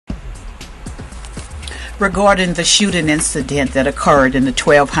regarding the shooting incident that occurred in the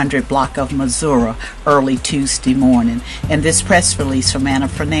 1200 block of Missouri early Tuesday morning. And this press release from Anna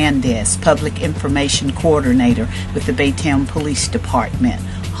Fernandez, Public Information Coordinator with the Baytown Police Department,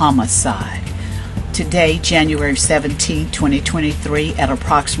 homicide. Today, January 17, 2023, at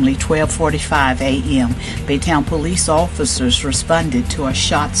approximately 12:45 a.m., Baytown police officers responded to a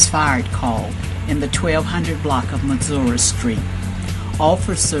shots fired call in the 1200 block of Missouri Street.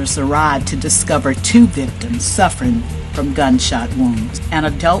 Officers arrived to discover two victims suffering from gunshot wounds. An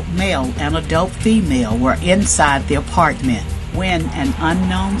adult male and adult female were inside the apartment when an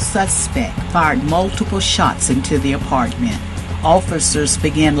unknown suspect fired multiple shots into the apartment. Officers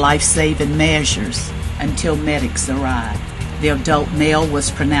began life-saving measures until medics arrived. The adult male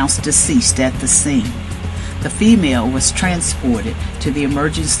was pronounced deceased at the scene. The female was transported to the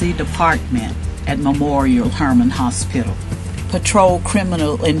emergency department at Memorial Hermann Hospital. Patrol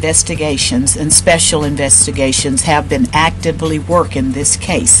criminal investigations and special investigations have been actively working this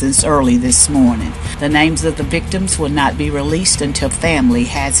case since early this morning. The names of the victims will not be released until family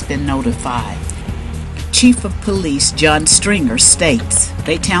has been notified. Chief of Police John Stringer states,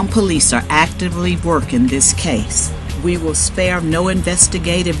 Baytown Police are actively working this case. We will spare no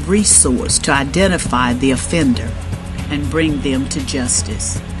investigative resource to identify the offender and bring them to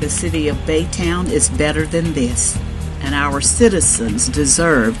justice. The city of Baytown is better than this, and our citizens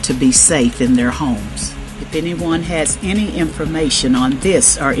deserve to be safe in their homes. If anyone has any information on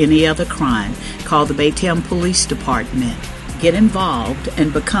this or any other crime, call the Baytown Police Department. Get involved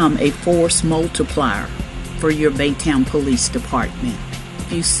and become a force multiplier for your Baytown Police Department.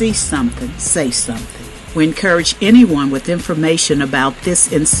 If you see something, say something. We encourage anyone with information about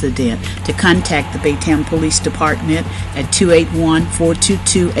this incident to contact the Baytown Police Department at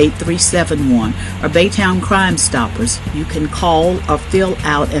 281-422-8371 or Baytown Crime Stoppers. You can call or fill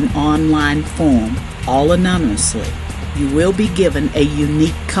out an online form, all anonymously. You will be given a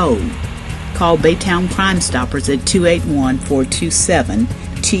unique code. Call Baytown Crime Stoppers at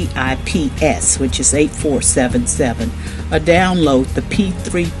 281-427-TIPS, which is 8477, or download the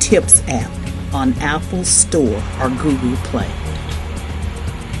P3 Tips app on Apple Store or Google Play.